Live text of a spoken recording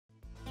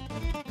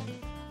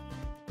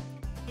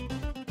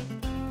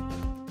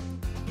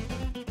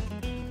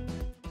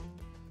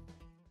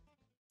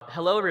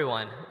Hello,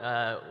 everyone.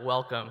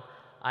 Welcome.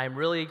 I'm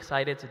really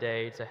excited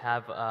today to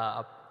have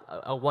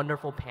a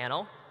wonderful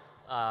panel.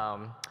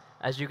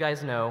 As you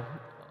guys know,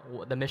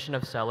 the mission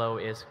of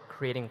Celo is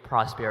creating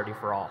prosperity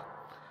for all.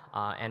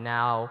 And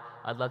now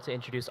I'd love to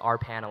introduce our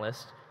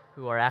panelists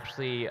who are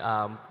actually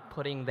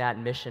putting that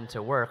mission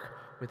to work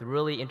with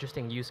really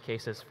interesting use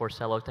cases for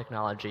Celo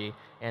technology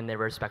in their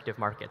respective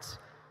markets.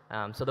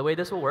 So the way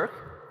this will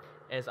work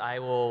is I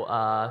will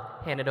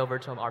hand it over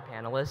to our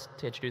panelists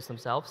to introduce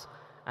themselves,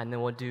 and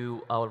then we'll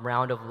do a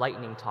round of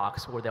lightning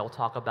talks where they'll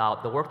talk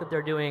about the work that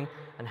they're doing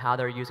and how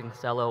they're using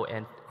Celo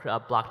and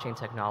blockchain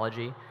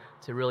technology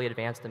to really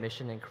advance the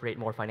mission and create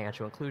more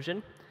financial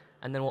inclusion.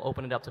 And then we'll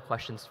open it up to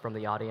questions from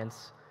the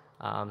audience.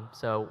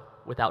 So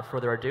without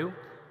further ado,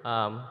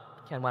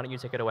 Ken, why don't you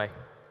take it away?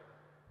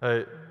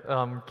 Hi,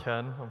 I'm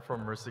Ken. I'm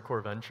from Mercy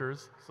Corps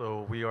Ventures.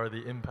 So we are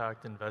the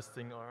impact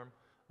investing arm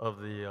of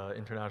the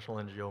international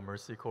NGO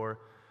Mercy Corps.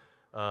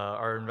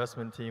 Our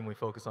investment team, we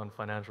focus on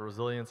financial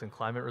resilience and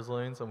climate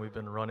resilience, and we've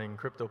been running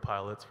crypto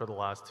pilots for the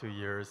last 2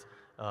 years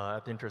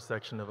at the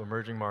intersection of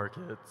emerging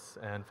markets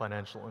and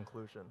financial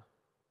inclusion.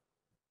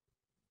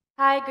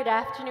 Hi, good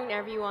afternoon,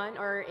 everyone,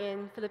 or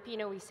in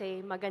Filipino we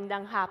say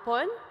magandang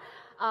hapon.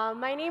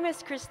 My name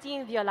is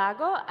Christine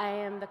Violago. I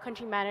am the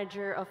country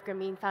manager of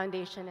Grameen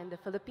Foundation in the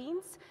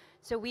Philippines.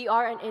 So we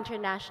are an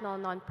international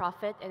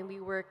nonprofit, and we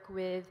work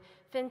with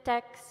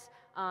fintechs,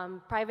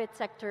 private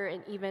sector,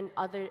 and even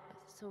other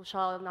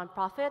social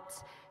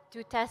nonprofits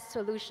to test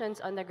solutions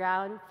on the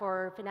ground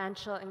for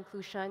financial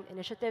inclusion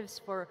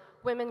initiatives for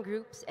women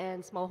groups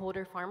and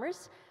smallholder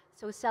farmers.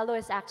 So Celo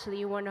is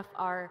actually one of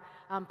our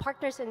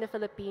partners in the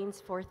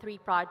Philippines for 3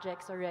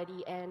 projects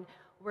already, and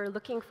we're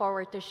looking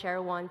forward to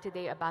share one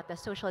today about the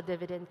social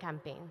dividend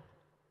campaign.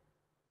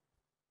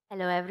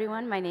 Hello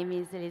everyone, my name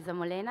is Elisa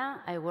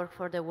Molena. I work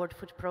for the World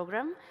Food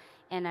Program,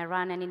 and I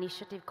run an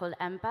initiative called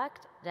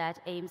Impact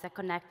that aims at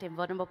connecting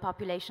vulnerable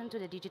population to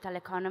the digital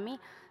economy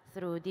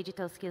through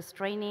digital skills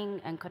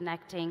training and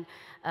connecting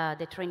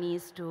the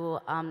trainees to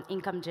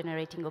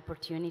income-generating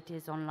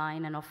opportunities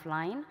online and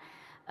offline.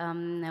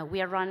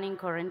 We are running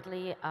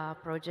currently a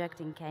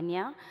project in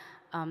Kenya,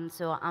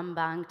 so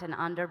unbanked and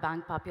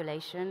underbanked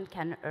population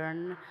can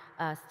earn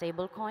a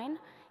stable coin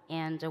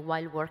and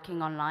while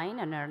working online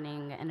and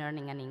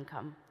earning an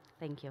income.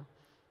 Thank you.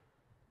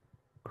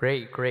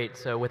 Great, great.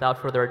 So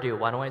without further ado,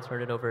 why don't I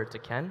turn it over to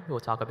Ken, who will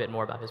talk a bit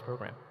more about his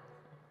program.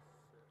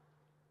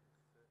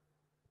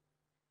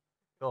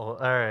 Cool.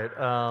 All right.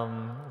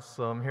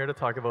 So I'm here to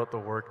talk about the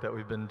work that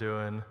we've been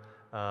doing,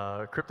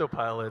 crypto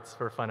pilots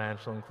for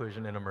financial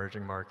inclusion in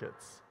emerging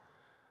markets.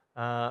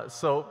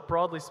 So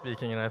broadly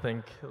speaking, and I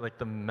think like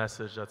the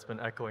message that's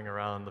been echoing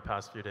around the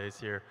past few days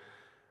here,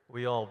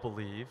 we all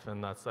believe,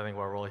 and that's I think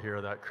why we're all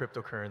here, that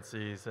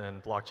cryptocurrencies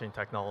and blockchain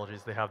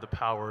technologies, they have the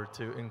power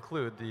to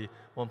include the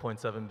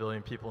 1.7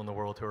 billion people in the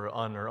world who are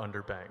or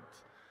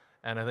underbanked.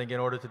 And I think in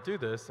order to do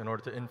this, in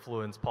order to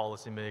influence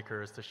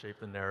policymakers, to shape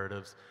the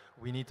narratives,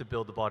 we need to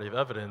build the body of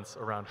evidence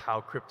around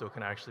how crypto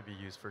can actually be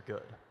used for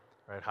good.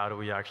 Right? How do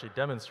we actually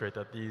demonstrate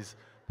that these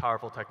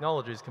powerful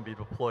technologies can be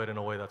deployed in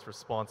a way that's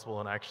responsible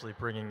and actually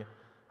bringing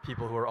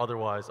people who are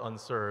otherwise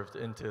unserved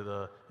into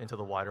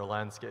the wider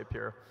landscape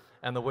here.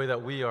 And the way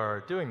that we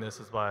are doing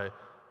this is by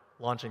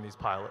launching these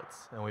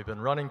pilots. And we've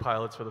been running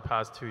pilots for the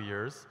past 2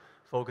 years,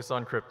 focused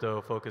on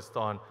crypto, focused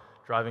on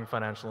driving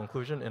financial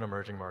inclusion in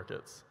emerging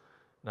markets.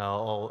 Now,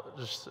 I'll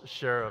just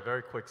share a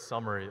very quick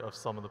summary of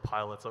some of the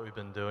pilots that we've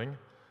been doing.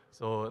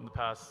 So in the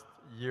past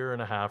 1.5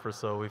 years or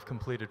so, we've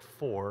completed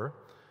 4.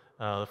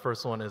 The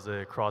first one is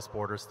a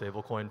cross-border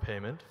stablecoin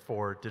payment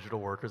for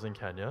digital workers in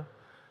Kenya.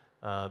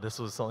 This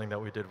was something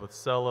that we did with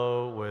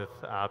Celo, with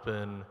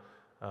Appin,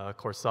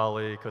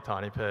 Corsali,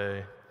 Kotani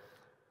Pay,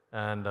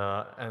 and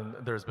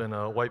there's been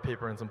a white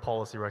paper and some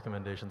policy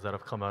recommendations that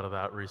have come out of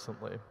that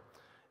recently.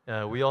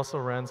 We also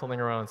ran something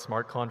around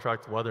smart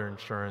contract weather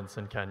insurance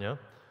in Kenya.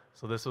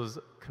 So this was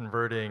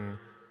converting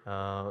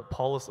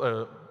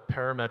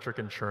parametric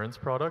insurance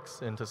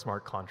products into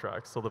smart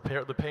contracts. So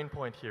the pain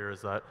point here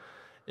is that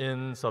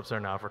in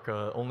sub-Saharan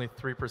Africa, only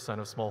 3%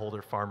 of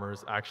smallholder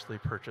farmers actually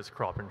purchase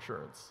crop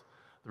insurance.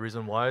 The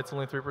reason why it's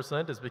only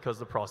 3% is because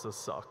the process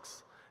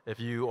sucks. If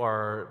you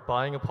are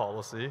buying a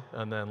policy,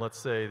 and then let's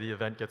say the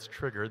event gets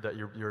triggered that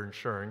you're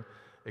insuring,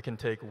 it can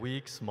take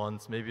weeks,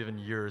 months, maybe even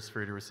years for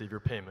you to receive your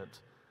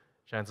payment.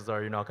 Chances are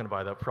you're not going to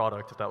buy that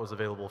product if that was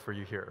available for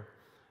you here.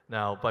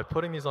 Now, by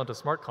putting these onto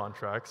smart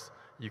contracts,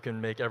 you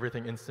can make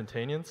everything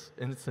instantaneous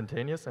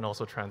and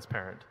also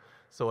transparent.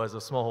 So as a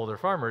smallholder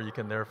farmer, you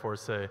can therefore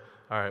say,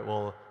 all right,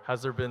 well,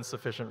 has there been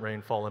sufficient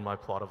rainfall in my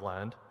plot of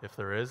land? If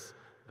there is,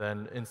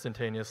 then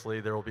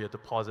instantaneously there will be a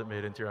deposit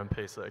made into your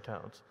M-Pesa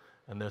account.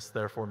 And this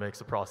therefore makes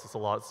the process a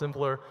lot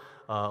simpler,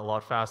 a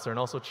lot faster, and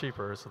also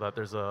cheaper so that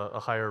there's a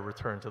higher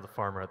return to the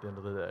farmer at the end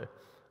of the day.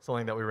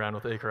 Something that we ran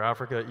with Acre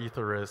Africa,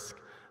 EtherRisk,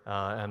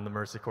 and the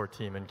Mercy Corps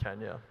team in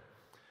Kenya.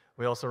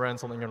 We also ran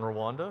something in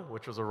Rwanda,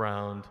 which was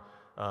around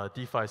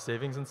DeFi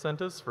savings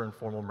incentives for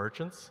informal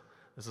merchants.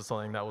 This is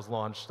something that was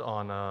launched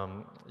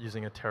on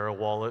using a Terra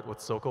wallet with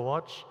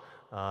SocoWatch.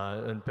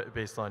 and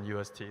based on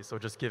UST. So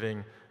just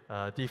giving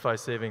DeFi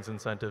savings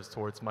incentives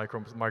towards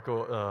micro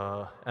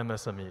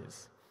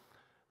MSMEs.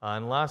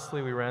 And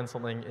lastly, we ran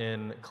something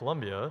in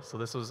Colombia. So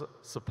this was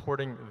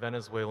supporting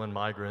Venezuelan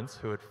migrants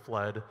who had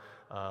fled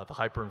the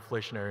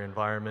hyperinflationary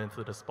environment,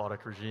 the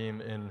despotic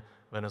regime in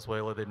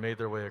Venezuela. They'd made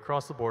their way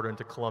across the border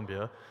into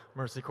Colombia.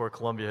 Mercy Corps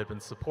Colombia had been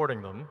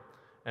supporting them,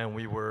 and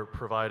we were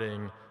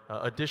providing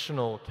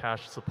additional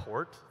cash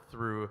support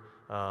through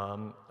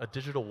a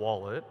digital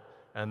wallet.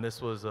 And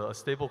this was a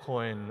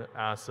stablecoin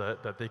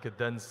asset that they could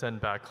then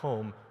send back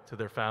home to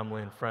their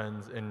family and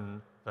friends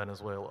in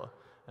Venezuela.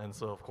 And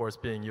so, of course,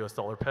 being US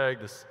dollar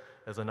pegged, this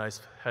is a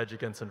nice hedge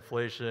against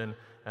inflation.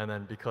 And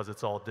then because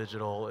it's all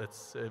digital,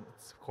 it's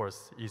of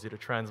course easy to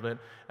transmit.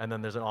 And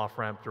then there's an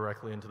off-ramp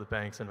directly into the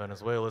banks in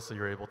Venezuela, so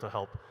you're able to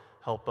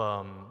help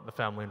the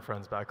family and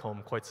friends back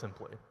home quite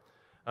simply.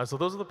 So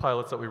those are the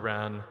pilots that we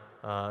ran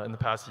in the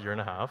past year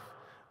and a half.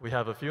 We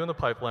have a few in the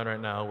pipeline right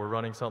now. We're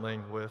running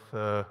something with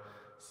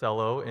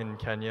Celo in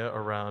Kenya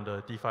around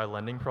a DeFi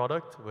lending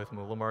product with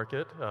Mula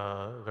Market.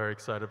 Very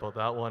excited about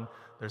that one.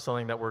 There's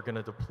something that we're going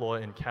to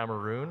deploy in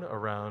Cameroon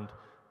around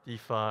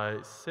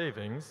DeFi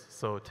savings.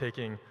 So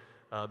taking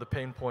the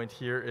pain point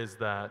here is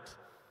that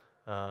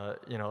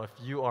if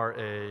you are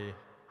a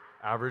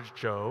average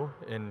Joe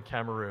in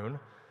Cameroon,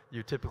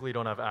 you typically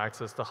don't have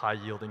access to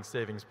high-yielding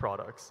savings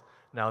products.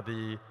 Now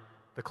the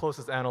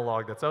closest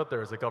analog that's out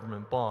there is a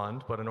government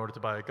bond, but in order to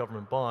buy a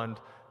government bond,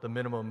 the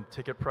minimum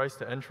ticket price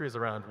to entry is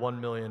around 1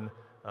 million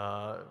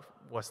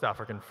West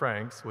African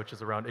francs, which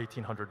is around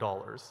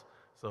 $1,800.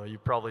 So you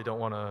probably don't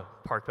want to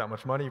park that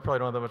much money. You probably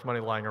don't have that much money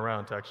lying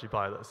around to actually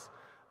buy this.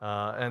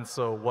 And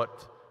so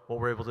what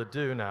we're able to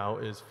do now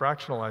is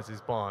fractionalize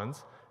these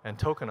bonds and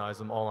tokenize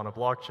them all on a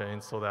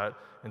blockchain so that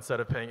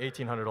instead of paying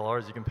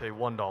 $1,800, you can pay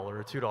 $1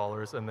 or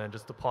 $2 and then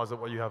just deposit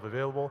what you have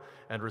available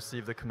and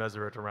receive the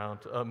commensurate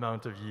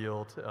amount of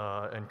yield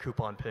and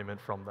coupon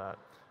payment from that.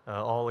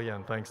 All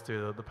again, thanks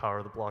to the power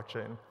of the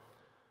blockchain.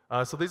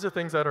 So these are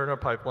things that are in our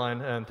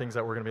pipeline and things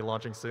that we're going to be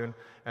launching soon.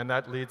 And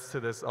that leads to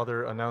this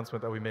other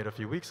announcement that we made a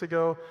few weeks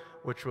ago,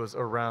 which was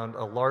around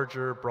a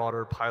larger,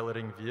 broader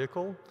piloting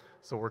vehicle.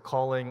 So we're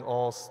calling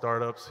all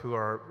startups who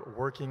are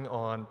working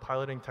on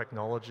piloting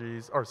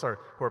technologies, who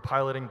are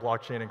piloting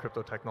blockchain and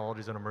crypto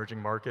technologies in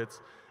emerging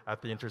markets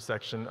at the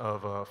intersection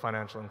of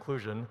financial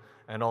inclusion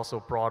and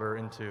also broader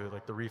into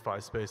like the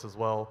refi space as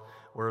well.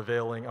 We're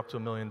availing up to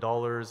 $1 million,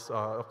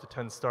 up to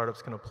 10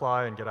 startups can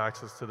apply and get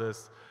access to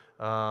this.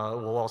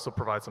 We'll also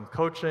provide some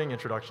coaching,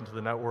 introduction to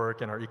the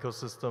network and our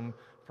ecosystem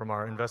from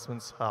our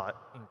investment side,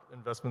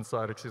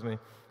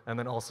 and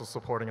then also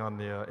supporting on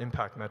the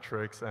impact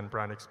metrics and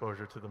brand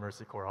exposure to the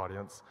Mercy Corps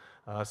audience.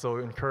 So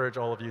encourage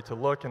all of you to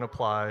look and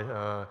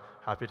apply.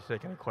 Happy to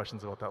take any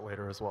questions about that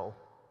later as well.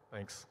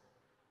 Thanks.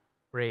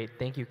 Great,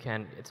 thank you,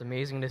 Ken. It's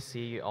amazing to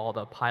see all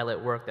the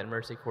pilot work that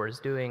Mercy Corps is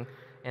doing,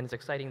 and it's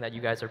exciting that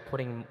you guys are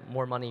putting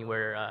more money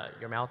where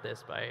your mouth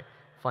is by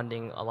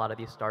funding a lot of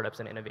these startups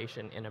and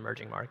innovation in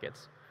emerging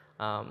markets.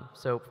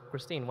 So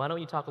Christine, why don't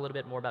you talk a little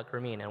bit more about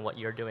Grameen and what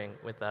you're doing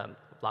with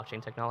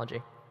blockchain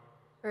technology?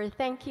 Sure,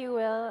 thank you,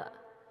 Will.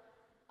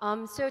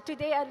 So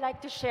today I'd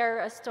like to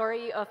share a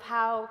story of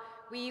how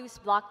we use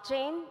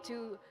blockchain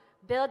to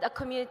build a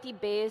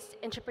community-based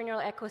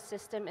entrepreneurial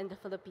ecosystem in the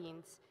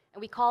Philippines. And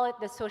we call it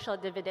the Social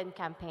Dividend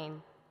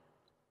Campaign.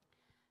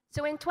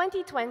 So in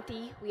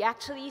 2020, we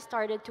actually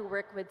started to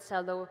work with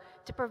Celo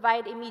to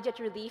provide immediate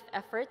relief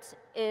efforts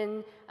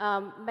in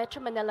Metro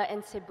Manila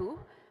and Cebu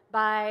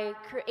by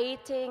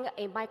creating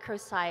a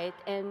microsite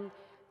and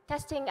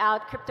testing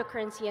out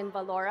cryptocurrency and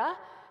Valora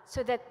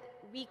so that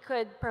we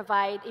could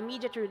provide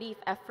immediate relief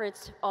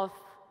efforts of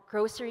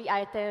grocery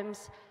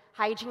items,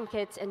 hygiene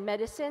kits, and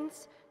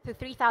medicines to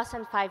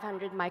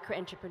 3,500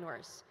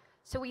 micro-entrepreneurs.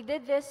 So we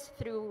did this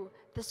through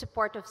the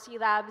support of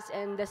C-Labs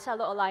and the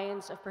Celo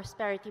Alliance of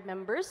Prosperity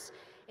members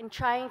in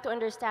trying to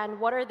understand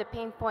what are the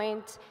pain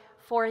points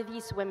for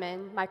these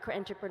women,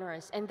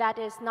 micro-entrepreneurs, and that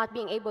is not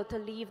being able to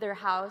leave their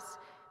house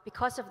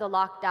because of the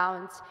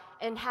lockdowns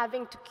and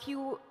having to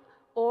queue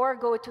or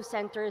go to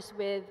centers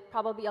with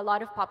probably a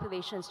lot of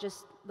populations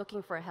just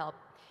looking for help.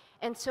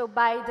 And so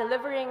by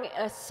delivering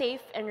a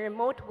safe and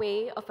remote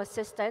way of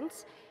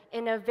assistance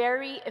in a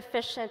very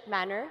efficient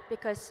manner,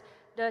 because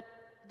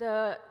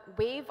the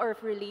wave or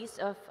release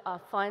of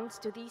funds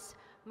to these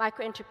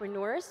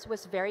micro-entrepreneurs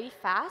was very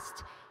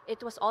fast.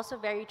 It was also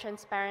very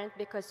transparent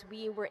because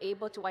we were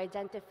able to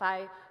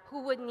identify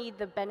who would need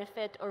the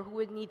benefit or who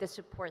would need the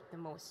support the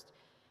most.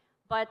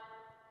 But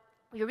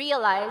we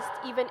realized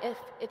even if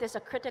it is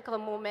a critical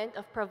moment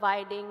of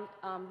providing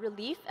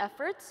relief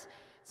efforts,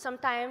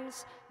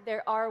 sometimes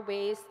there are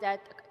ways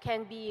that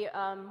can be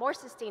more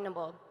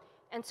sustainable.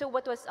 And so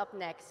what was up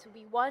next?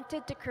 We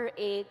wanted to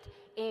create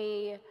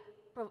a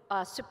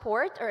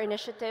support or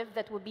initiative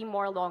that would be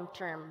more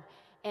long-term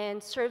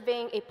and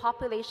serving a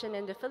population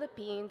in the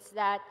Philippines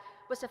that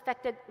was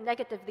affected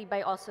negatively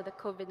by also the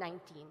COVID-19.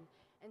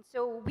 And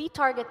so we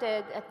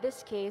targeted, at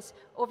this case,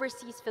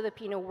 overseas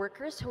Filipino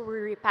workers who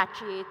were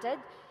repatriated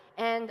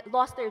and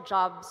lost their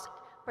jobs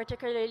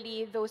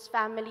particularly those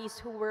families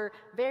who were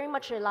very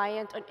much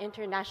reliant on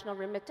international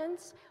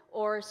remittance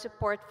or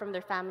support from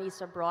their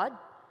families abroad.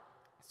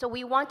 So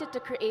we wanted to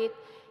create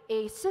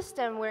a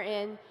system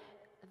wherein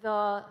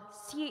the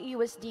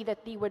CUSD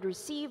that they would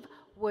receive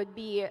would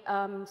be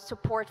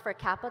support for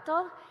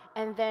capital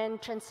and then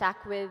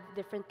transact with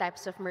different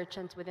types of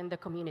merchants within the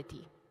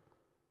community.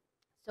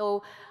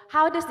 So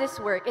how does this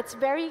work? It's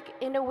very,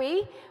 in a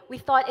way, we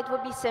thought it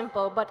would be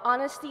simple, but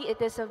honestly,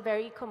 it is a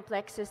very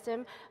complex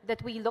system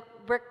that we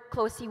work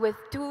closely with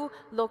two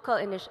local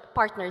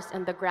partners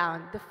on the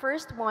ground. The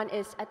first one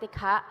is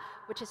Atikha,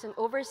 which is an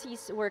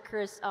overseas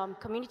workers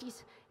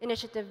communities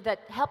initiative that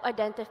help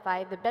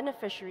identify the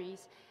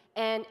beneficiaries,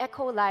 and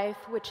EcoLife,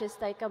 which is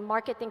like a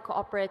marketing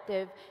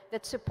cooperative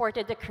that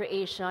supported the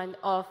creation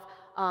of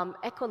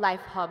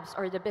EcoLife hubs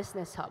or the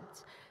business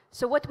hubs.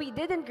 So what we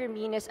did in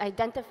Grameen is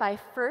identify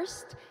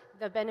first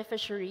the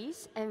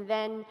beneficiaries, and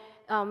then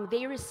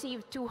they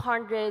received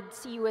 200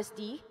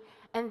 CUSD,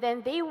 and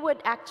then they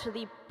would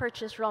actually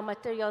purchase raw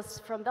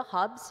materials from the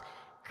hubs,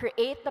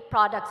 create the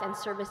products and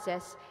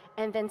services,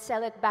 and then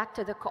sell it back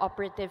to the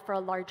cooperative for a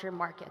larger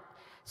market.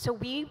 So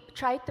we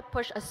tried to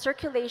push a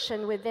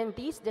circulation within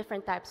these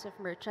different types of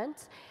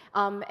merchants,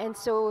 and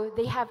so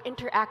they have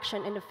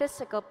interaction in a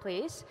physical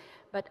place,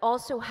 but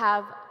also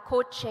have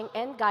coaching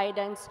and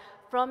guidance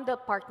from the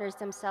partners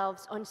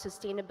themselves on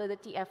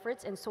sustainability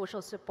efforts and social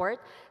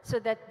support so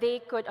that they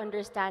could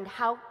understand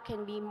how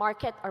can we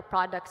market our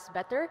products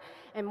better,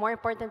 and more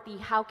importantly,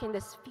 how can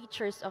the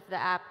features of the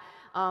app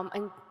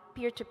and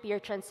peer-to-peer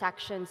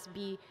transactions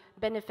be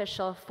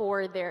beneficial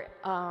for their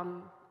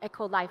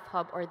EcoLife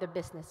hub or the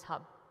business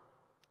hub.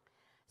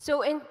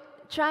 So in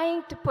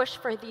trying to push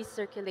for these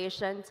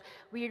circulations,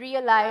 we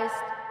realized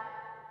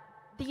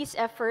these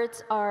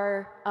efforts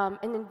are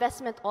an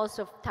investment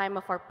also of time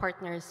of our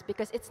partners,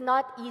 because it's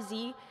not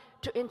easy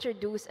to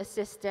introduce a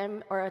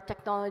system or a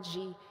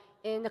technology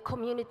in a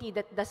community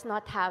that does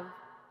not have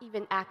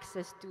even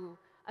access to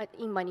an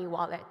e-money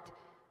wallet.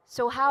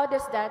 So how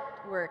does that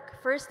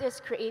work? First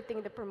is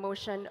creating the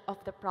promotion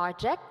of the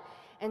project,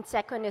 and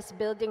second is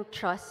building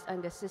trust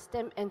on the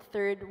system, and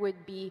third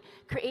would be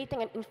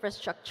creating an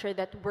infrastructure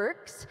that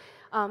works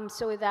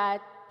so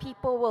that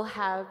people will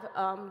have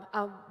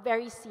a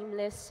very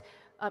seamless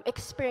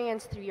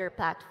experience through your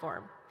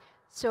platform.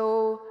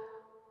 So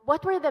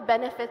what were the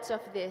benefits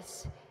of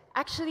this?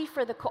 Actually,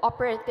 for the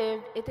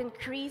cooperative, it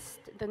increased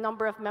the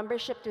number of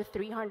membership to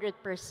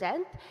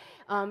 300%.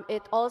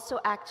 It also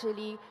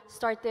actually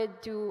started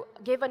to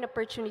give an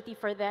opportunity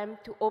for them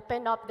to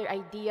open up their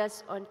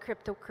ideas on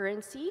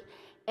cryptocurrency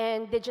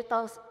and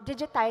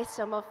digitize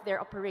some of their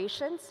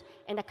operations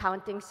and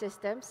accounting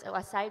systems. So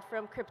aside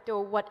from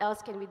crypto, what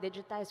else can we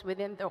digitize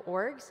within the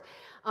orgs?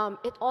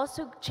 It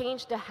also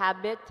changed the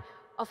habit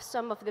of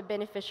some of the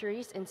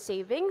beneficiaries in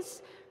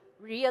savings,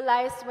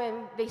 realized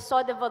when they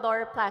saw the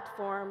Valora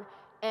platform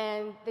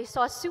and they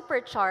saw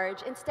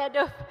Supercharge, instead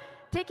of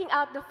taking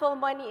out the full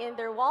money in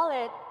their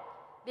wallet,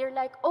 they're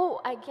like,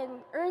 oh, I can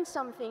earn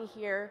something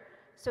here.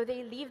 So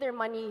they leave their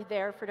money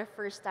there for the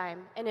first time.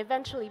 And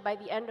eventually, by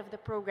the end of the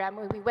program,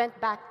 when we went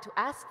back to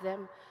ask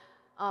them,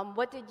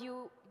 do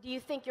you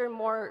think you're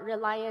more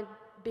reliant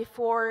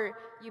before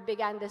you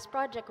began this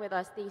project with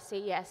us? They say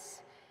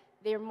yes.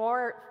 They're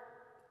more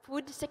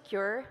food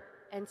secure,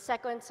 and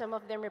second, some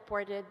of them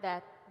reported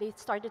that they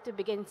started to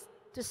begin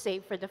to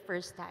save for the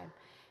first time.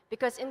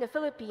 Because in the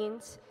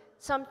Philippines,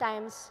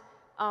 sometimes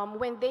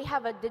when they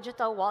have a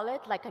digital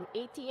wallet, like an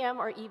ATM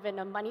or even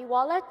a money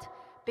wallet,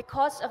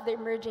 because of the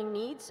emerging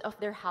needs of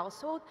their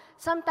household,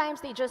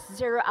 sometimes they just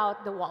zero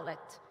out the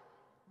wallet.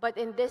 But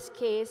in this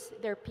case,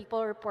 there are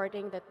people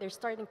reporting that they're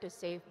starting to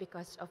save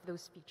because of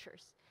those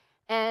features.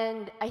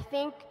 And I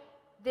think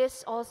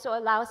this also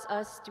allows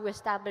us to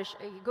establish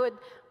a good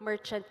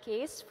merchant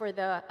case for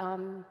the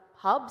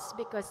hubs,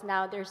 because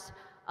now there's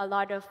a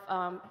lot of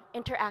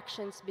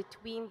interactions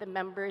between the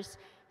members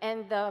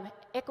and the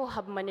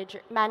EcoHub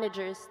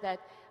managers that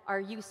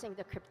are using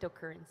the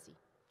cryptocurrency.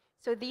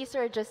 So these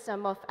are just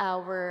some of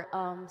our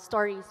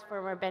stories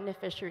from our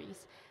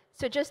beneficiaries.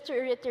 So just to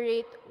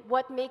reiterate,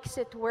 what makes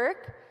it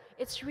work?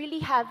 It's really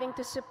having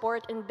to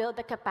support and build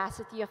the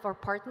capacity of our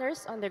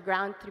partners on the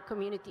ground through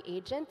community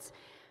agents.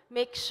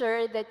 Make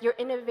sure that your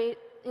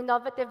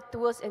innovative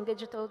tools and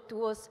digital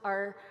tools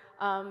are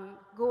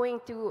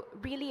going to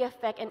really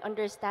affect and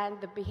understand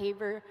the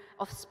behavior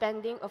of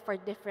spending of our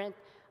different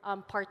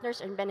partners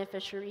and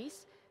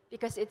beneficiaries,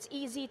 because it's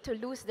easy to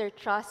lose their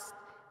trust.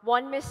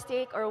 One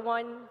mistake or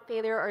one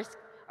failure,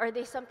 or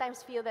they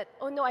sometimes feel that,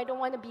 oh no, I don't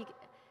want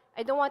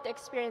to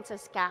experience a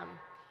scam.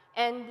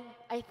 And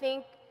I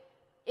think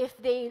if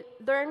they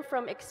learn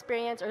from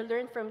experience or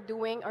learn from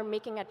doing or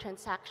making a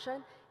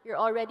transaction, you're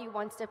already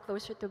one step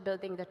closer to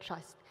building the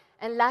trust.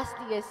 And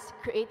lastly is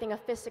creating a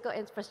physical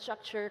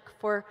infrastructure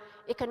for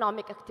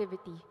economic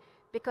activity,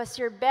 because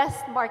your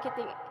best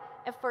marketing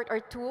effort or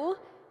tool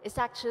is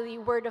actually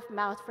word of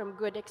mouth from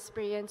good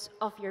experience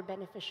of your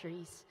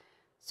beneficiaries.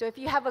 So if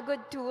you have a good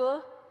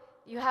tool,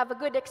 you have a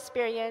good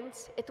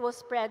experience, it will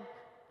spread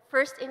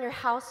first in your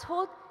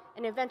household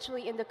and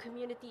eventually in the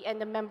community and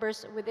the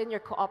members within your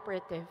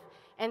cooperative.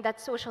 And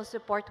that social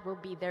support will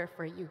be there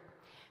for you.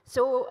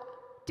 So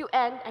to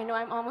end, I know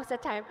I'm almost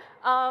at time,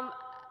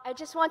 I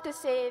just want to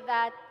say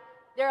that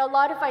there are a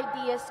lot of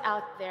ideas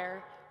out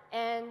there,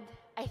 and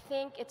I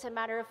think it's a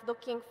matter of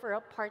looking for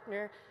a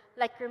partner.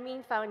 Like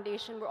Grameen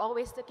Foundation, we're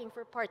always looking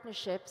for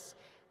partnerships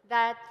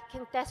that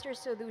can test your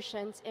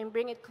solutions and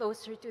bring it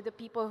closer to the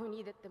people who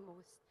need it the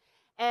most.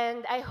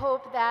 And I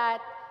hope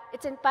that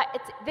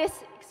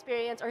this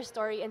experience or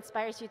story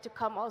inspires you to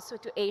come also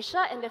to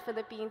Asia and the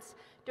Philippines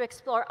to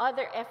explore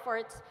other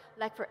efforts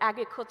like for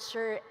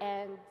agriculture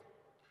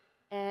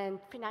and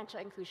financial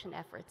inclusion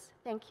efforts.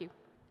 Thank you.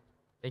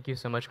 Thank you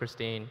so much,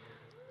 Christine.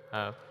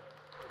 So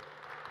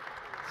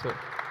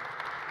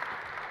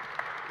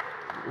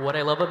what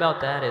I love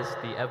about that is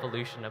the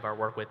evolution of our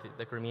work with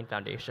the Grameen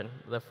Foundation.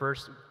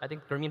 I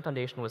think Grameen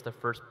Foundation was the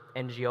first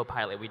NGO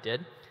pilot we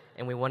did,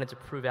 and we wanted to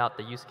prove out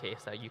the use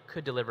case that you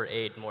could deliver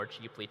aid more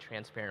cheaply,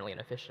 transparently, and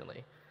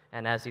efficiently.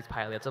 And as these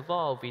pilots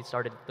evolved, we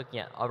started looking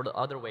at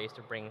other ways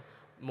to bring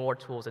more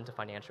tools into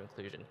financial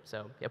inclusion.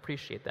 So I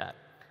appreciate that.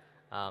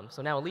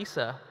 So now,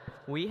 Elisa,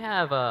 we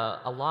have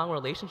a long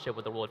relationship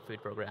with the World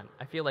Food Program.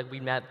 I feel like we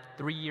met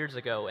 3 years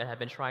ago and have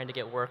been trying to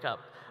get work up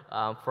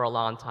for a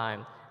long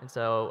time. And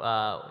so,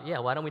 yeah,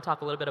 why don't we talk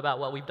a little bit about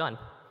what we've done?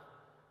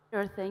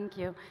 Sure, thank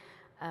you.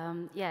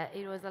 Yeah,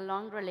 it was a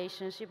long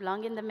relationship,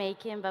 long in the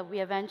making, but we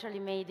eventually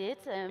made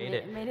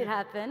it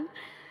happen.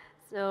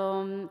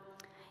 So,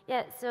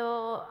 yeah,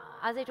 so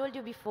as I told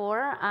you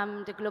before,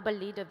 I'm the global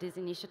lead of this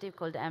initiative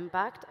called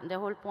Impact. And the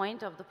whole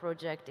point of the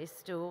project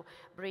is to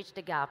bridge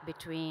the gap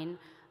between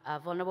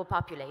vulnerable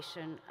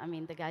population, I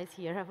mean, the guys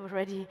here have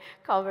already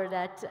covered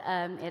that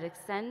at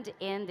extent,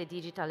 and the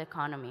digital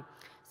economy.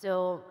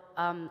 So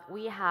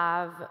we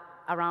have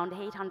around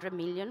 800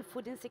 million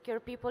food insecure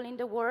people in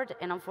the world,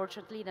 and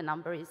unfortunately the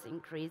number is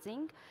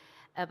increasing.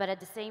 But at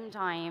the same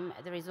time,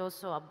 there is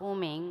also a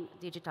booming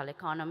digital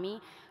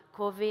economy.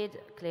 COVID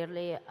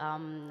clearly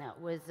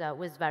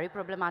was very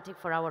problematic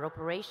for our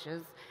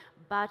operations,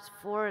 but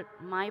for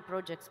my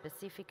project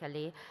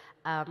specifically,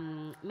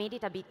 made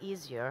it a bit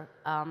easier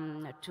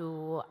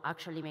to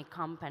actually make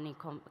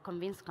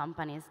convince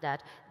companies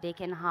that they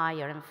can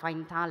hire and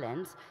find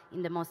talents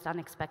in the most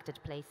unexpected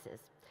places.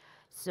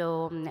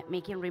 So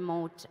making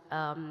remote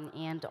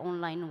and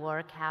online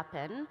work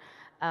happen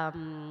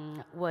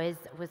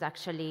was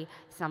actually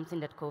something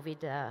that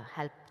COVID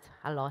helped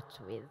a lot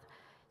with.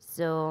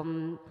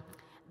 So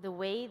the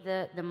way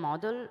the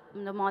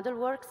model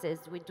works is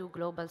we do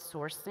global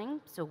sourcing.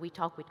 So we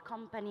talk with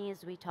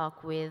companies, we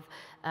talk with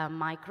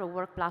micro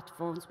work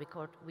platforms,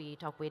 we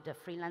talk with the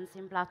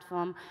freelancing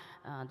platform,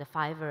 the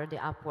Fiverr, the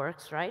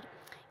Upworks, right?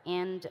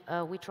 And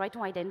we try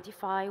to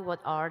identify what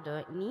are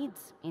the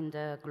needs in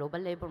the global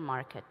labor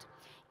market.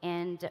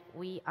 And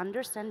we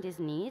understand these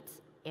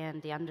needs,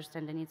 and they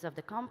understand the needs of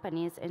the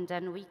companies, and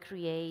then we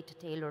create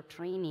tailored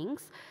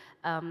trainings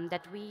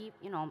that we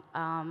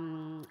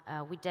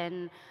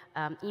then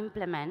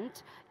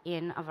implement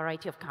in a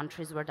variety of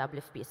countries where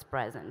WFP is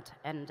present.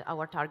 And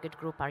our target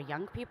group are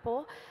young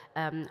people,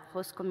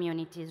 host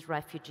communities,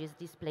 refugees,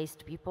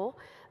 displaced people.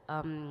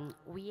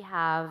 We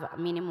have a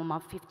minimum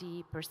of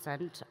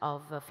 50%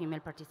 of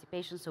female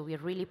participation, so we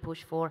really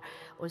push for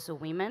also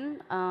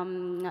women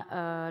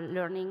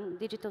learning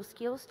digital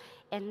skills.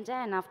 And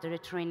then after the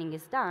training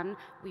is done,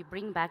 we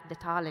bring back the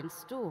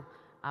talents to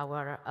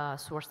our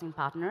sourcing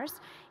partners,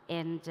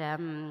 and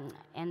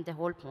the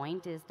whole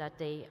point is that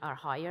they are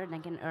hired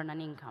and can earn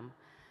an income.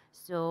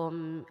 So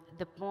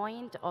the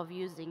point of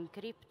using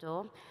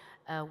crypto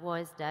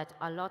was that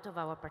a lot of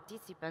our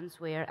participants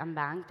were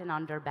unbanked and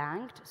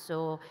underbanked,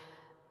 so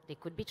they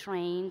could be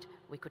trained,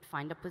 we could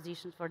find a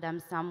position for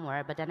them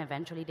somewhere, but then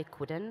eventually they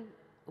couldn't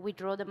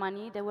withdraw the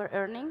money they were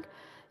earning.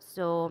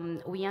 So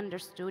we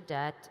understood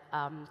that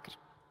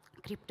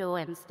crypto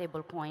and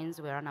stable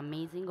coins were an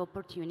amazing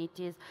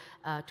opportunities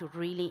to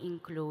really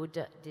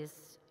include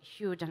this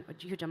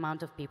huge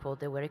amount of people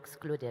that were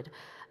excluded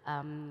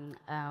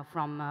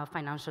from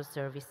financial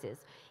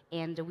services.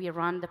 And we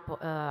ran the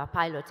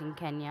pilot in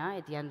Kenya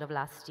at the end of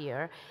last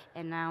year,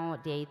 and now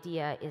the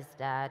idea is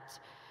that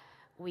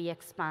we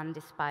expand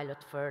this pilot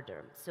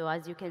further. So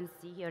as you can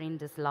see here in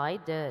the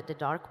slide, the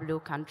dark blue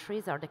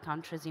countries are the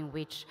countries in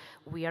which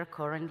we are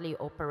currently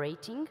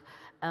operating,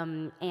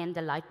 and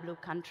the light blue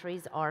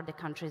countries are the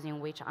countries in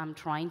which I'm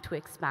trying to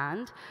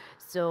expand.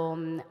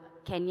 So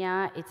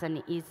Kenya, it's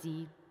an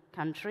easy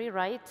country,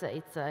 right?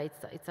 It's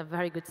a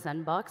very good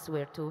sandbox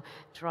where to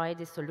try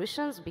the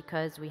solutions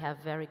because we have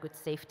very good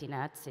safety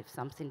nets if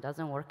something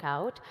doesn't work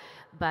out.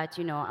 But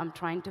I'm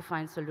trying to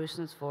find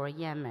solutions for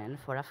Yemen,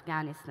 for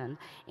Afghanistan,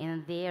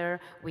 and there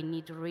we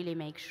need to really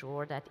make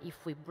sure that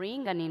if we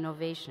bring an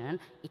innovation,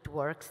 it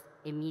works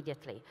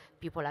immediately.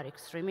 People are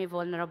extremely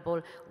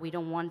vulnerable. We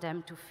don't want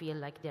them to feel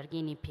like they're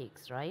guinea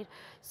pigs, right?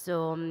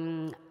 So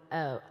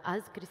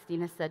as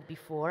Christina said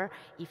before,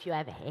 if you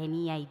have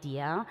any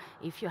idea,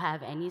 if you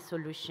have any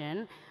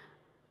solution,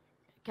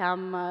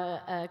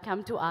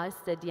 come to us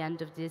at the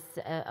end of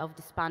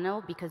this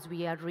panel, because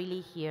we are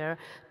really here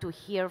to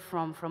hear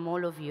from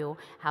all of you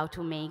how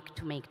to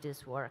make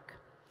this work.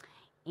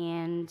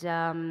 And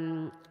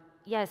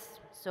yes,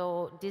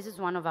 so this is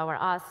one of our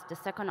asks. The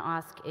second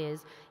ask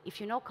is, if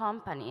you know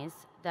companies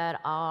that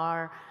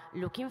are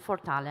looking for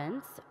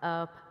talents,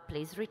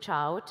 please reach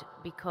out,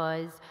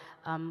 because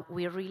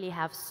we really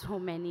have so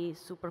many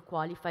super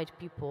qualified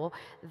people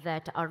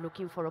that are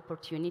looking for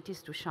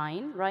opportunities to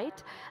shine,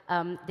 right?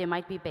 They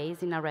might be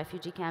based in a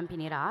refugee camp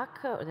in Iraq,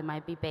 or they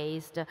might be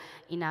based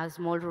in a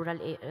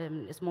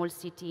small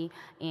city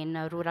in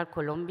rural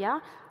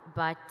Colombia,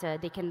 but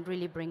they can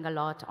really bring a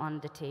lot on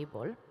the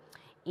table.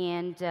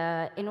 And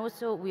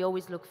also, we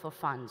always look for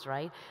funds,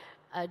 right?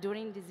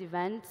 During these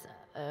events,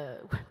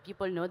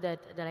 people know that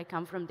I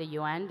come from the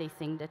UN. They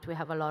think that we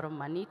have a lot of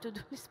money to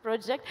do this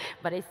project,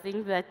 but I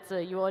think that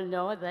you all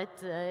know that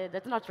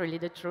that's not really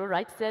the truth,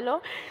 right,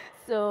 Celo?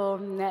 So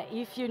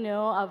if you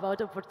know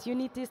about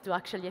opportunities to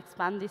actually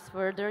expand this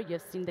further,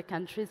 you've seen the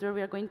countries where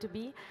we are going to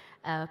be,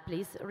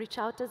 please reach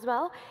out as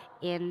well.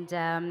 And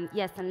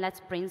yes, and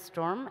let's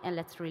brainstorm, and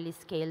let's really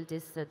scale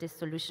this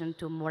solution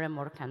to more and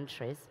more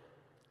countries.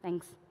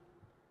 Thanks.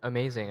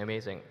 Amazing,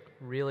 amazing.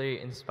 Really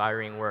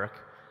inspiring work.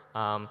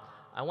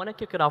 I want to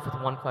kick it off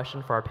with one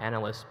question for our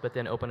panelists, but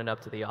then open it up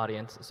to the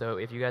audience. So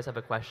if you guys have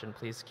a question,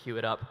 please queue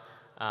it up.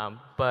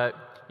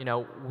 But you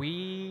know,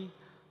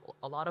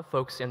 a lot of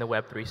folks in the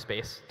Web3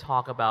 space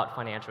talk about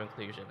financial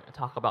inclusion,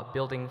 talk about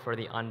building for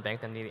the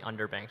unbanked and the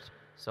underbanked.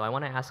 So I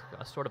want to ask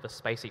a sort of a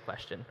spicy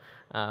question.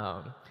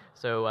 And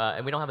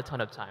we don't have a ton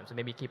of time, so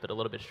maybe keep it a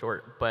little bit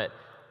short. But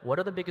what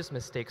are the biggest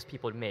mistakes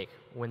people make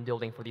when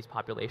building for these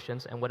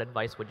populations, and what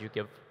advice would you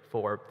give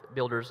for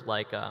builders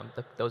like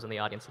those in the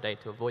audience today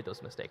to avoid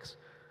those mistakes?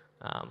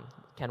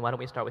 Ken, why don't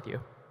we start with you?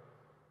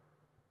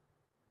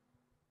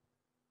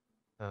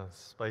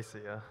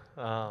 Spicy, yeah.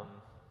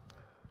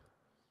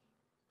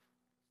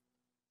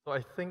 So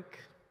I think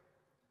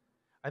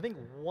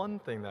one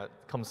thing that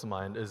comes to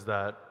mind is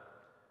that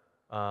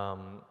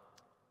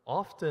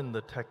often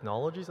the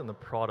technologies and the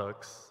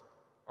products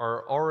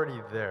are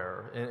already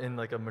there in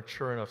like a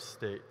mature enough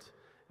state.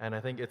 And I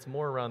think it's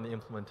more around the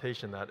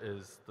implementation that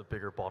is the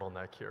bigger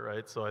bottleneck here,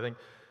 right? So I think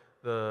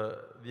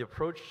the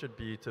approach should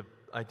be to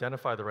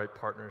identify the right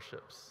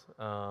partnerships.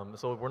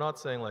 So we're not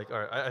saying like, all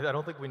right, I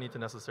don't think we need to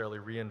necessarily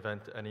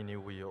reinvent any new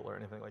wheel or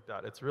anything like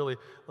that. It's really,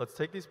 let's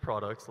take these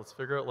products, let's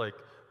figure out like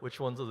which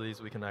ones of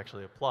these we can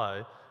actually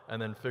apply, and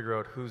then figure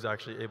out who's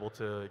actually able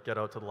to get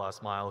out to the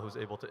last mile, who's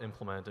able to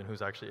implement, and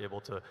who's actually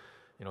able to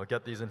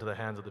get these into the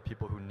hands of the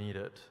people who need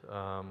it.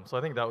 So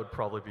I think that would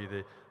probably be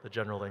the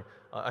general thing.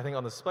 I think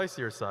on the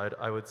spicier side,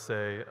 I would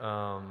say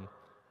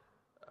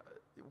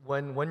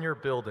when you're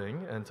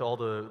building, and to all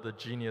the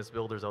genius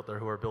builders out there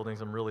who are building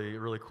some really,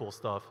 really cool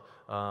stuff,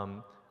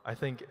 I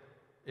think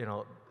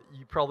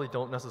you probably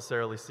don't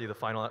necessarily see the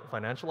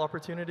financial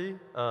opportunity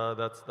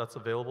that's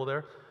available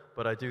there,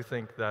 but I do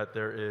think that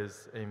there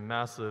is a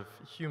massive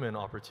human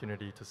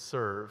opportunity to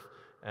serve,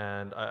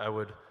 and I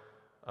would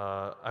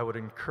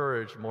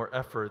encourage more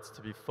efforts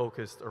to be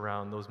focused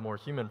around those more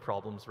human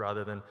problems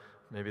rather than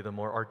maybe the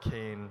more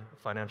arcane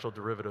financial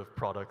derivative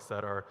products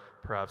that are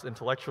perhaps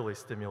intellectually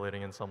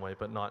stimulating in some way,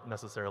 but not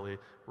necessarily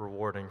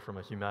rewarding from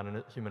a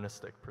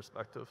humanistic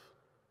perspective.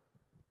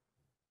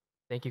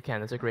 Thank you,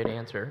 Ken. That's a great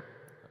answer.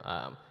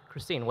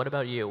 Christine, what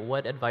about you?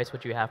 What advice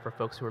would you have for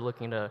folks who are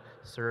looking to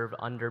serve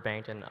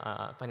underbanked and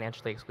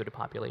financially excluded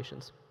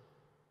populations?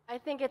 I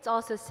think it's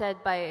also said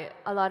by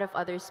a lot of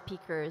other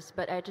speakers,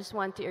 but I just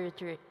want to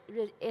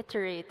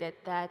reiterate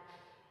it that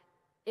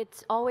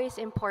it's always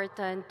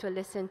important to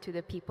listen to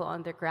the people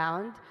on the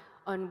ground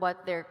on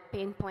what their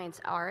pain points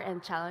are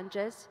and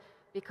challenges,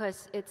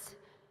 because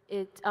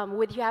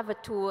when you have a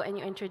tool and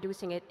you're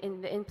introducing it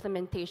in the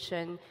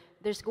implementation,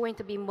 there's going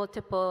to be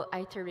multiple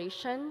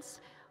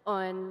iterations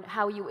on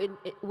how you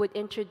would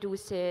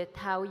introduce it,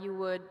 how you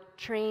would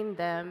train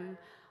them.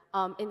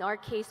 In our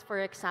case, for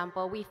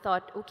example, we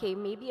thought, okay,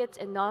 maybe it's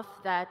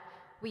enough that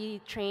we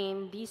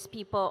train these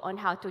people on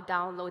how to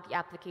download the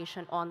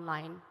application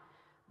online.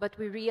 But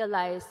we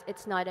realized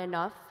it's not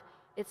enough.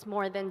 It's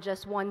more than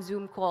just one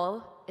Zoom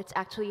call. It's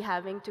actually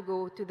having to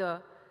go to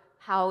the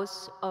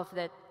house of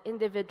that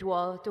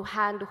individual to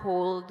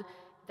handhold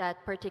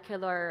that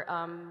particular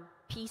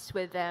piece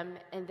with them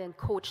and then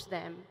coach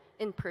them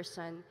in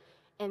person.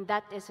 And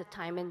that is a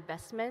time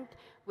investment,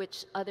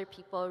 which other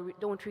people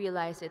don't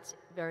realize it's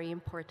very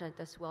important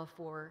as well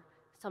for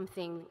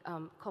something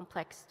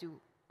complex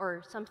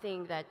or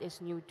something that is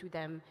new to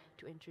them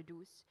to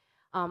introduce.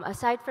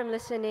 Aside from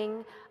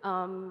listening,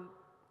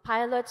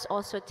 pilots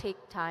also take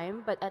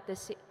time, but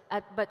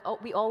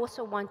we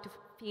also want to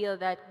feel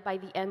that by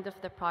the end of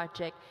the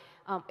project,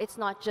 it's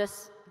not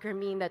just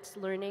Grameen that's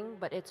learning,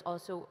 but it's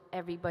also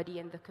everybody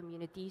in the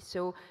community.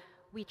 So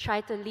we try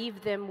to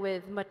leave them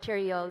with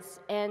materials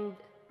and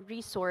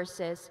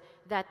resources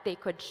that they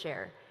could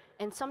share.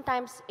 And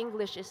sometimes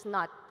English is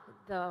not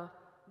the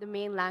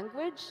main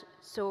language,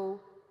 so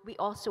we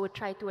also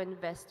try to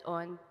invest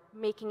on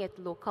making it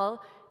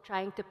local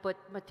trying to put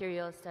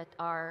materials that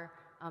are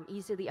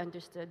easily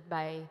understood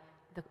by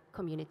the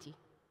community.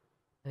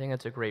 I think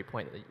that's a great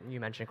point that you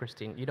mentioned,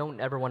 Christine. You don't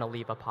ever want to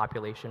leave a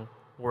population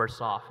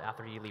worse off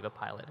after you leave a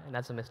pilot. And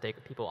that's a mistake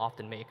people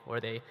often make, where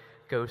they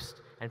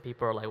ghost and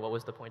people are like, what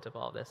was the point of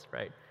all this,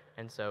 right?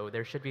 And so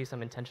there should be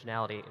some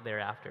intentionality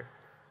thereafter.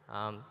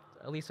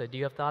 Elisa, do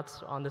you have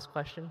thoughts on this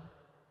question?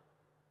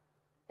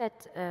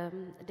 That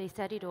they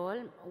said it all,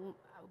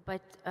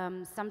 but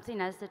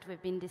something else that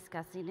we've been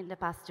discussing in the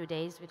past 2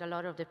 days with a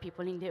lot of the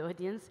people in the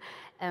audience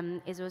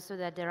is also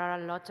that there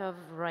are a lot of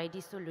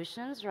ready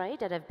solutions, right,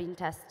 that have been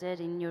tested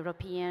in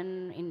Europe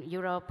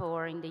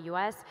or in the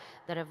US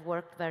that have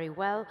worked very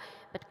well,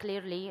 but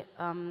clearly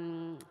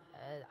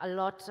a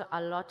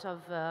lot of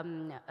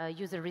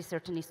user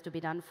research needs to be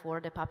done for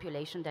the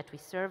population that we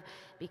serve,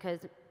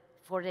 because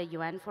for the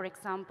UN, for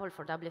example,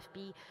 for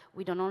WFP,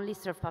 we don't only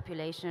serve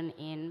population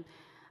in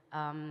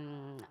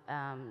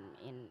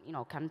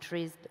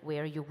countries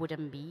where you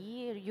wouldn't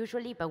be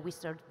usually, but we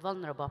serve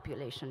vulnerable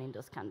population in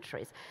those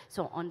countries.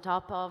 So on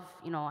top of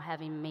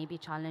having maybe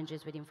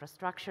challenges with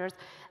infrastructures,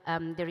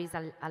 there is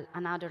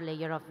another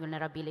layer of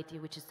vulnerability,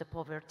 which is the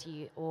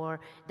poverty, or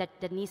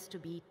that needs to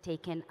be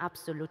taken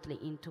absolutely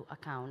into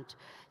account.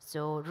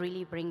 So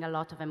really bring a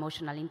lot of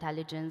emotional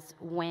intelligence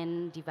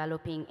when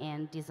developing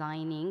and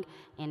designing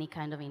any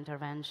kind of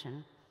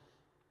intervention.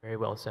 Very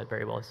well said,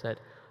 very well said.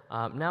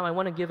 Now I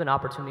want to give an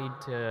opportunity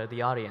to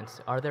the audience.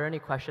 Are there any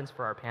questions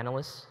for our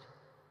panelists?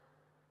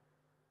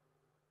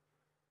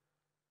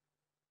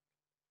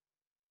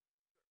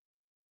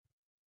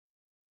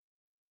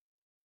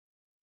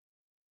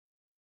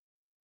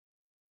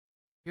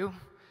 You.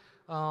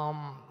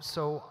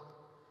 So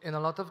in a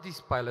lot of these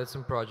pilots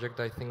and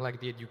projects, I think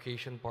like the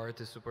education part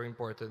is super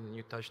important, and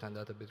you touched on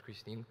that a bit,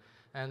 Christine.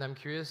 And I'm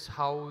curious,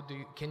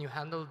 can you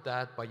handle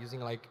that by using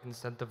like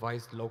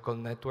incentivized local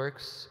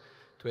networks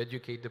to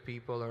educate the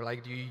people, or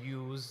like do you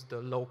use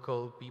the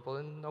local people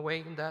in a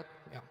way in that?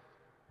 Yeah.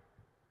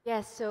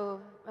 Yes,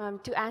 so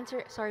to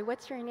answer, sorry,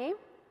 what's your name?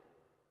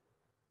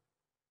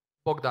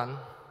 Bogdan.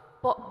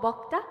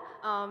 Bokta?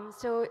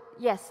 So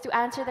yes, to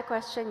answer the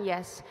question,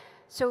 yes.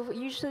 So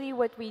usually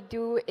what we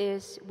do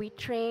is we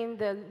train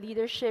the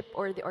leadership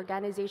or the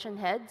organization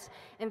heads,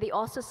 and they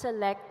also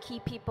select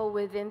key people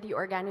within the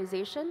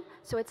organization.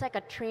 So it's like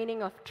a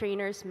training of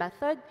trainers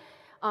method.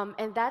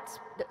 And that's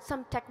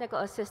some technical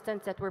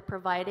assistance that we're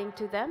providing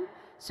to them.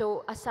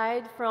 So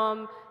aside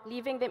from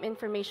leaving them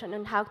information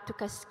on how to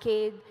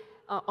cascade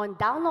on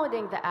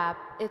downloading the app,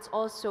 it's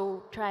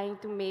also trying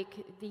to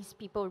make these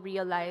people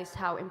realize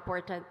how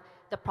important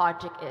the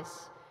project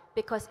is.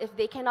 Because if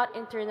they cannot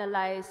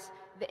internalize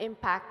the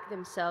impact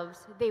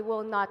themselves, they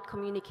will not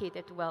communicate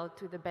it well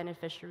to the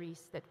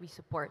beneficiaries that we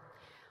support.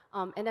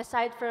 And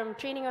aside from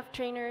training of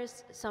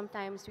trainers,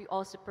 sometimes we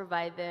also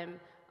provide them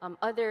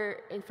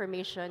other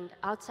information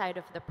outside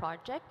of the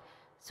project,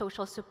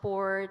 social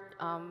support,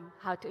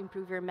 how to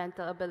improve your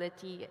mental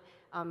ability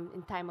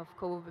in time of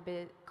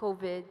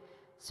COVID.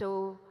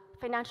 So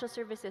financial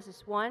services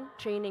is one,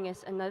 training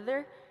is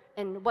another,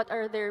 and what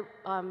are there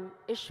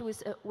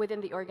issues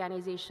within the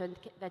organization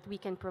that we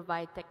can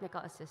provide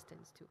technical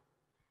assistance to.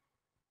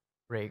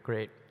 Great,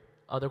 great.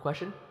 Other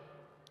question?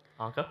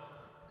 Anka?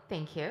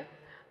 Thank you.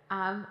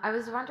 I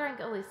was wondering,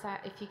 Elisa,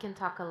 if you can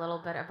talk a little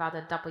bit about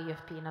the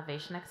WFP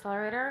Innovation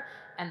Accelerator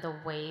and the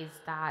ways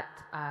that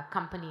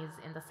companies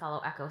in the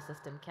Celo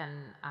ecosystem can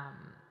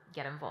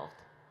get involved.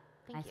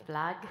 Nice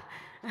plug.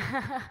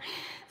 I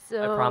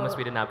promise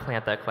we did not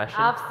plant that question,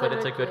 but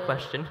it's a good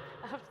question.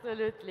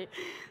 Absolutely.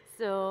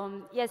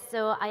 So yes,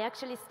 so I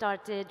actually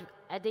started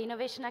at the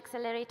Innovation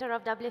Accelerator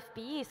of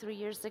WFP 3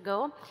 years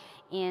ago,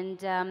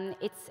 and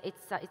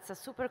it's a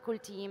super cool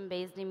team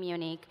based in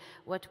Munich.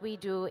 What we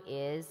do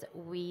is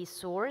we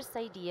source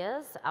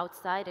ideas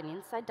outside and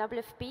inside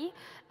WFP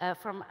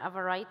from a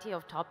variety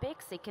of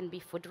topics. It can be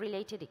food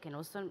related, it can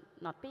also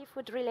not be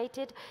food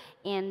related.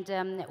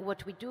 And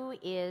what we do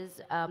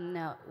is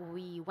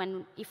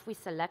if we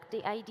select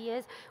the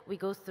ideas, we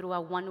go through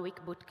a 1-week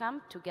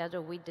bootcamp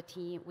together with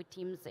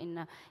teams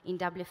in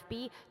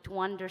WFP to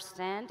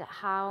understand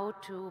how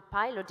to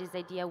pilot this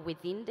idea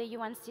within the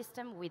UN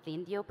system,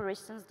 within the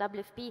operations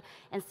WFP,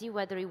 and see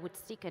whether it would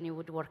stick and it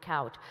would work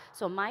out.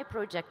 So my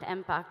project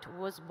Impact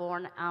was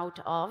born out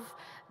of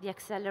the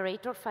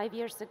accelerator 5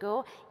 years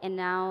ago, and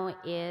now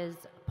is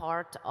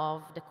part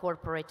of the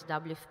corporate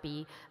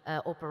WFP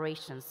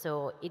operations.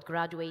 So it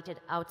graduated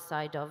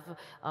outside of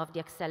the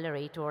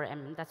accelerator,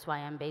 and that's why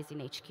I'm based in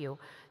HQ.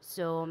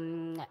 So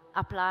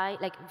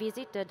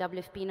visit the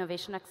WFP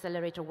Innovation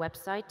Accelerator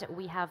website.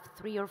 We have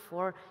 3 or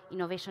 4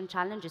 innovation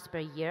challenges per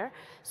year.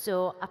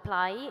 So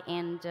apply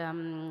and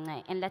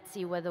let's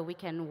see whether we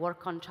can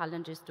work on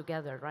challenges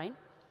together, right?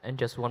 And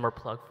just one more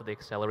plug for the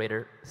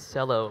accelerator.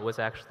 Celo was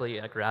actually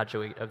a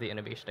graduate of the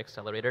Innovation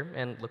Accelerator,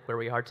 and look where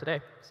we are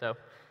today. So.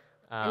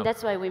 And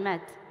that's why we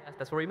met.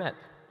 That's where we met.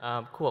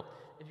 Cool.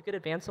 If you could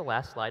advance the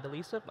last slide,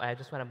 Elisa, I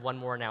just want to have one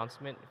more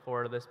announcement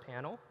for this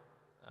panel.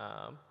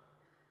 Is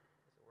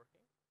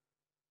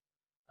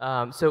it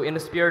So in the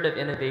spirit of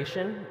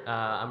innovation,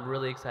 I'm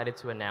really excited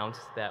to announce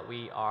that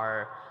we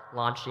are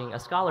launching a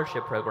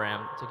scholarship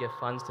program to give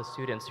funds to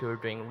students who are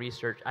doing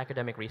research,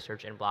 academic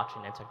research in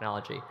blockchain and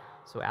technology.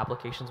 So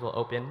applications will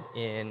open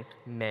in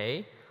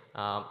May.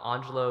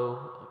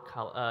 Angelo,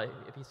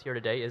 if he's here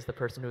today, is the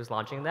person who is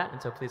launching that,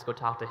 and so please go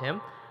talk to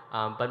him.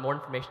 But more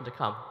information to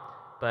come.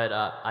 But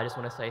I just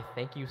want to say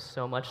thank you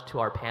so much to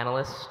our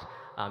panelists.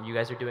 You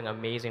guys are doing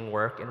amazing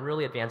work and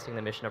really advancing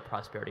the mission of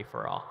prosperity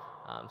for all.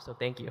 So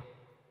thank you.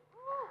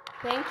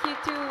 Thank you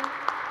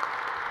too.